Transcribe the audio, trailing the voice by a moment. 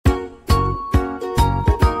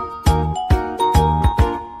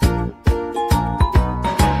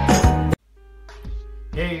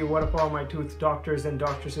what up all my tooth doctors and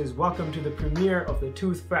doctresses. Welcome to the premiere of the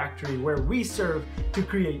Tooth Factory, where we serve to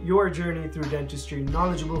create your journey through dentistry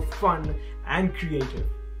knowledgeable, fun, and creative.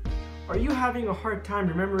 Are you having a hard time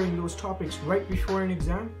remembering those topics right before an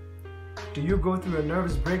exam? Do you go through a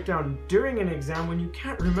nervous breakdown during an exam when you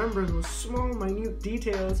can't remember those small, minute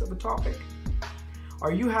details of a topic?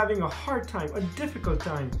 Are you having a hard time, a difficult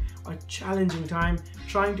time, a challenging time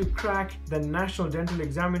trying to crack the National Dental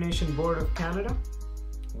Examination Board of Canada?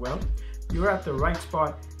 Well, you're at the right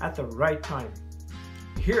spot at the right time.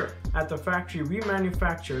 Here at the factory, we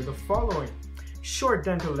manufacture the following: short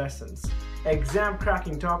dental lessons, exam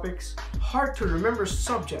cracking topics, hard to remember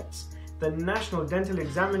subjects, the National Dental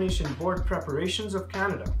Examination Board preparations of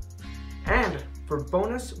Canada. And for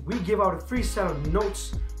bonus, we give out a free set of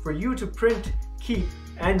notes for you to print, keep,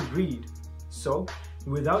 and read. So,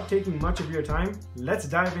 without taking much of your time, let's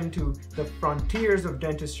dive into the frontiers of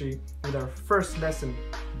dentistry with our first lesson,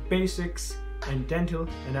 Basics and Dental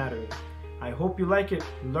Anatomy. I hope you like it,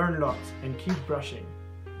 learn lots, and keep brushing.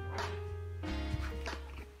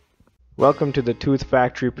 Welcome to the Tooth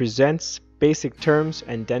Factory presents Basic Terms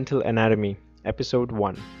and Dental Anatomy, Episode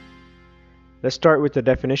 1. Let's start with the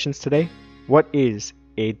definitions today. What is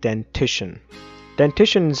a dentition?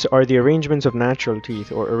 Dentitions are the arrangements of natural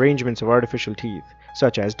teeth or arrangements of artificial teeth,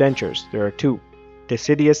 such as dentures. There are two,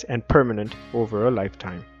 deciduous and permanent over a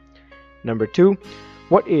lifetime. Number 2,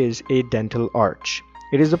 what is a dental arch?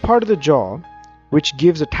 It is a part of the jaw which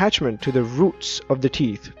gives attachment to the roots of the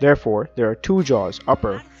teeth. Therefore, there are two jaws,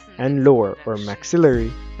 upper and lower, or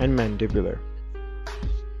maxillary and mandibular.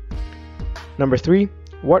 Number 3,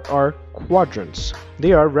 what are quadrants?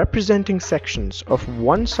 They are representing sections of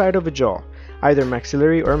one side of a jaw, either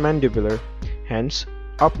maxillary or mandibular, hence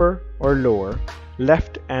upper or lower,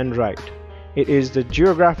 left and right. It is the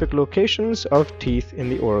geographic locations of teeth in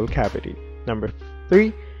the oral cavity. Number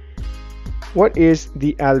 3, what is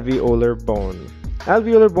the alveolar bone?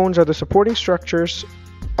 Alveolar bones are the supporting structures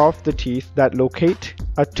of the teeth that locate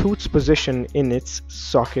a tooth's position in its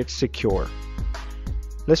socket secure.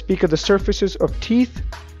 Let's speak of the surfaces of teeth.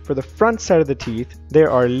 For the front side of the teeth, there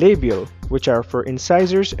are labial, which are for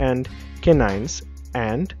incisors and canines,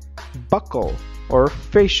 and buccal or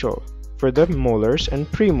facial for the molars and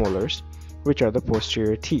premolars, which are the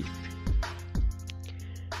posterior teeth.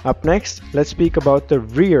 Up next, let's speak about the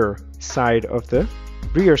rear side of the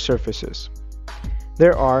rear surfaces.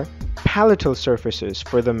 There are palatal surfaces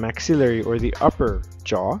for the maxillary or the upper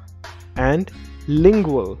jaw, and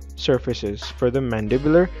lingual surfaces for the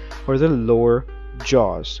mandibular or the lower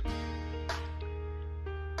jaws.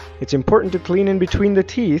 It's important to clean in between the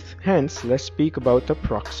teeth, hence let's speak about the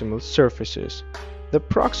proximal surfaces. The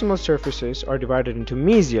proximal surfaces are divided into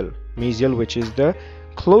mesial, which is the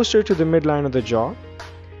closer to the midline of the jaw,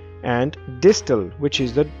 and distal, which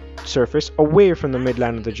is the surface away from the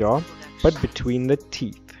midline of the jaw but between the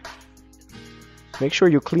teeth. Make sure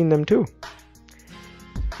you clean them too.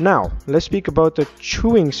 Now, let's speak about the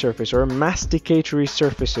chewing surface or masticatory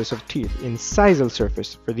surfaces of teeth. Incisal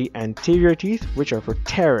surface for the anterior teeth, which are for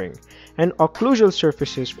tearing, and occlusal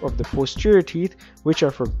surfaces of the posterior teeth, which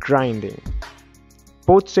are for grinding.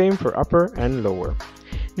 Both same for upper and lower.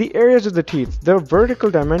 The areas of the teeth. The vertical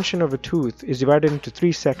dimension of a tooth is divided into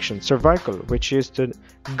 3 sections: cervical, which is the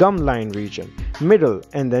gum line region, middle,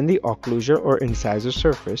 and then the occlusal or incisor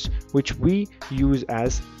surface, which we use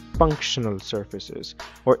as functional surfaces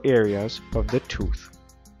or areas of the tooth.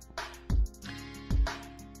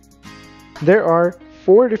 There are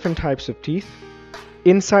 4 different types of teeth: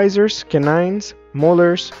 incisors, canines,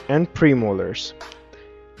 molars, and premolars.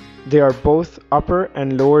 They are both upper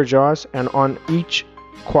and lower jaws, and on each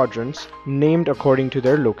quadrants named according to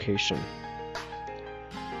their location.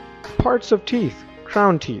 Parts of teeth.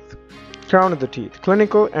 Crown teeth. Crown of the teeth.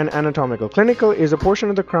 Clinical and anatomical. Clinical is a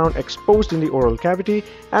portion of the crown exposed in the oral cavity.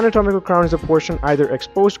 Anatomical crown is a portion either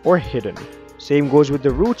exposed or hidden. Same goes with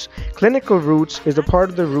the roots. Clinical roots is a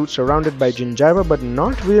part of the root surrounded by gingiva but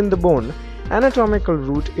not within the bone. Anatomical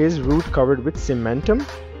root is root covered with cementum,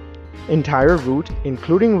 entire root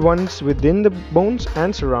including ones within the bones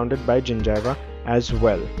and surrounded by gingiva as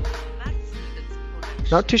well.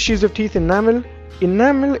 Now, tissues of teeth. Enamel.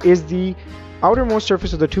 Enamel is the outermost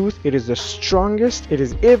surface of the tooth. It is the strongest. It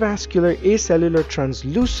is avascular, acellular,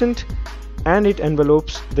 translucent, and it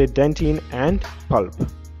envelopes the dentine and pulp.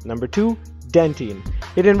 Number 2, dentine.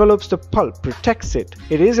 It envelopes the pulp, protects it.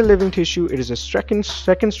 It is a living tissue. It is the second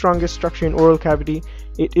strongest structure in oral cavity.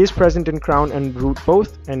 It is present in crown and root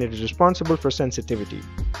both, and it is responsible for sensitivity.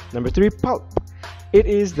 Number 3, pulp. It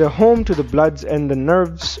is the home to the bloods and the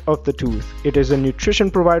nerves of the tooth. It is a nutrition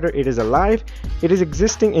provider. It is alive. It is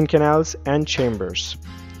existing in canals and chambers.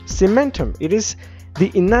 Cementum, it is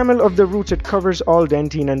the enamel of the roots. It covers all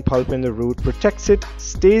dentine and pulp in the root, protects it,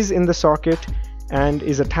 stays in the socket, and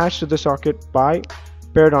is attached to the socket by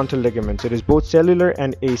periodontal ligaments. It is both cellular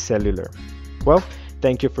and acellular. Well,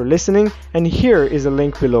 thank you for listening, and here is a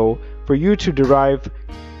link below for you to derive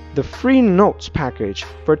the free notes package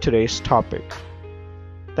for today's topic.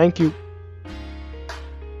 Thank you.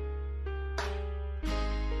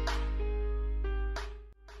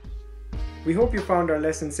 We hope you found our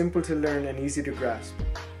lesson simple to learn and easy to grasp.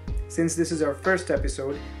 Since this is our first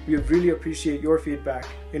episode, we would really appreciate your feedback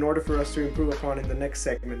in order for us to improve upon in the next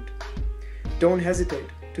segment. Don't hesitate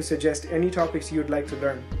to suggest any topics you'd like to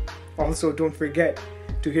learn. Also, don't forget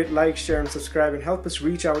to hit like, share, and subscribe and help us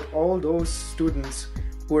reach out all those students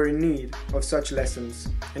who are in need of such lessons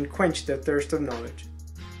and quench their thirst of knowledge.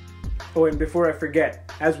 Oh, and before I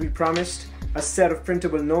forget, as we promised, a set of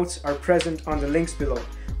printable notes are present on the links below.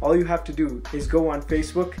 All you have to do is go on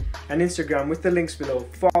Facebook and Instagram with the links below,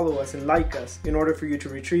 follow us and like us in order for you to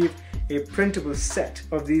retrieve a printable set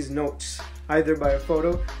of these notes, either by a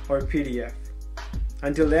photo or a PDF.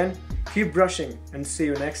 Until then, keep brushing and see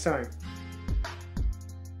you next time.